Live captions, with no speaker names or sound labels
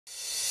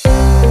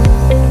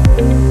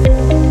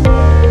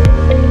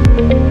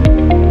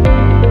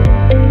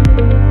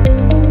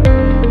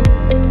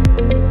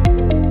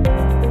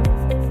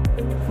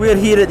We're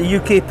here at the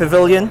UK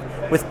Pavilion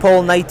with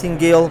Paul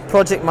Nightingale,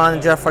 Project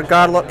Manager for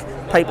Garlock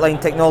Pipeline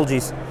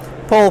Technologies.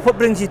 Paul, what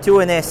brings you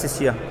to ONS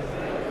this year?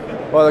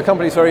 Well, the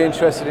company's very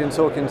interested in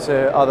talking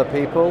to other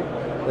people.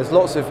 There's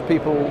lots of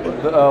people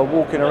that are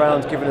walking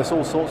around giving us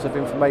all sorts of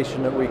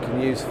information that we can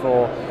use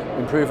for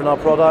improving our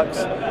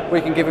products.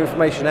 We can give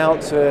information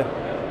out to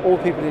all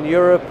people in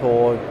Europe,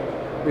 or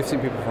we've seen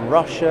people from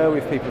Russia,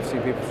 we've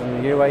seen people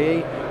from the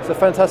UAE. It's a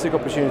fantastic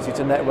opportunity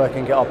to network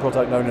and get our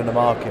product known in the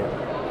market.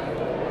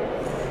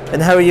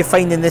 And how are you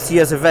finding this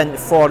year's event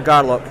for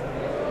Garlock?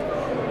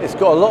 It's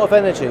got a lot of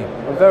energy.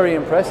 I'm very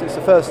impressed. It's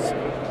the first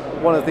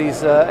one of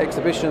these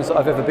exhibitions that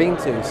I've ever been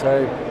to,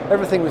 so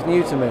everything was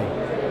new to me.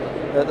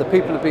 The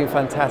people have been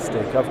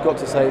fantastic. I've got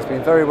to say it's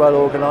been very well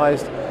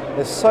organised.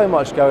 There's so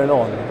much going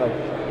on.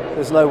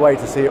 There's no way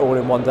to see it all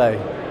in one day.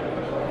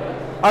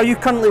 Are you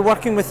currently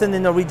working within the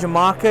Norwegian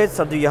markets,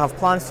 or do you have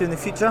plans to in the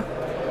future?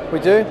 We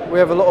do. We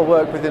have a lot of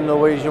work within the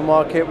Norwegian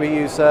market. We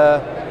use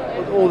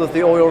all of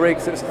the oil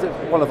rigs. It's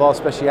one of our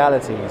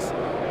specialities.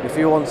 If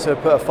you want to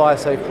put a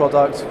fire-safe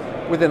product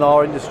within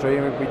our industry,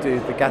 we do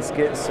the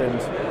gaskets, and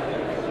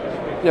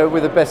we're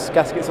the best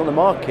gaskets on the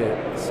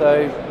market.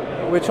 So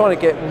we're trying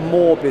to get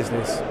more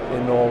business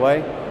in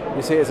Norway.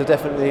 We see it as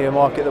definitely a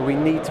market that we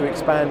need to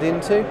expand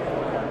into.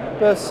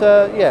 But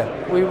yeah,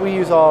 we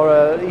use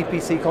our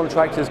EPC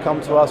contractors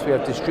come to us. We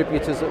have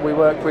distributors that we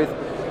work with.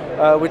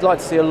 We'd like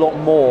to see a lot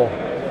more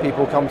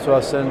people come to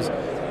us and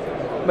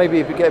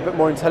maybe get a bit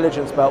more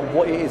intelligence about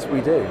what it is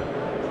we do.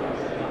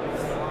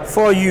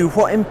 For you,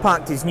 what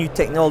impact is new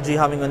technology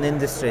having on the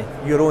industry,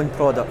 your own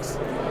products?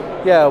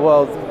 Yeah,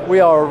 well, we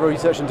are a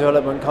research and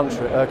development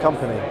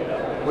company.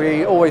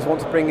 We always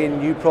want to bring in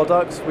new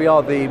products. We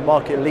are the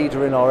market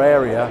leader in our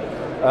area.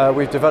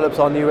 We've developed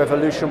our new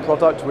Evolution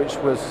product, which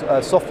was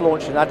soft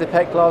launched in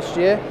ADIPEC last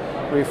year.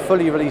 We've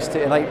fully released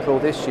it in April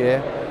this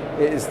year.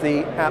 It's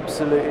the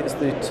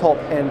top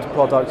end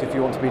product if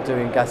you want to be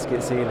doing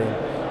gasket sealing.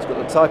 It's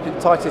got the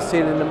tightest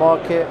seal in the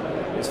market,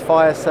 it's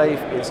fire safe,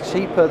 it's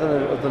cheaper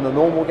than a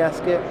normal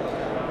gasket,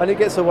 and it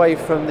gets away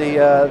from the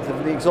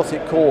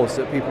exotic cores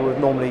that people would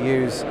normally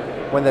use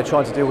when they're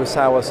trying to deal with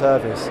sour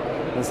service.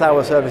 And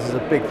sour service is a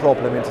big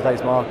problem in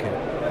today's market.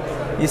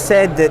 You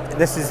said that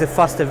this is the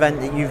first event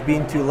that you've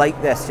been to like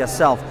this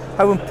yourself.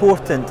 How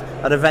important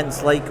are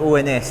events like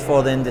ONS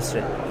for the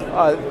industry?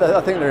 I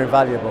think they're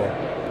invaluable.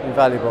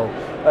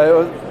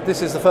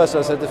 This is the first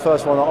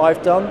one that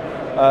I've done.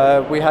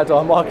 We had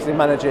our marketing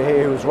manager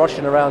here who was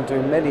rushing around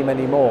doing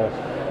many more.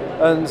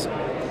 And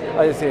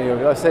I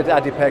said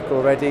ADIPEC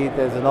already,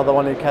 there's another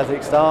one in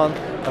Kazakhstan.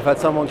 I've had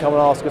someone come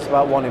and ask us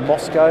about one in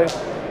Moscow.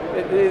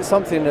 It's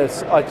something that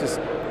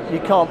you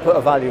can't put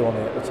a value on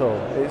it at all.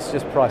 It's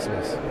just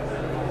priceless.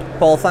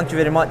 Paul, thank you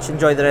very much.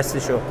 Enjoy the rest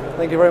of the show.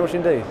 Thank you very much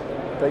indeed.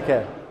 Take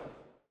care.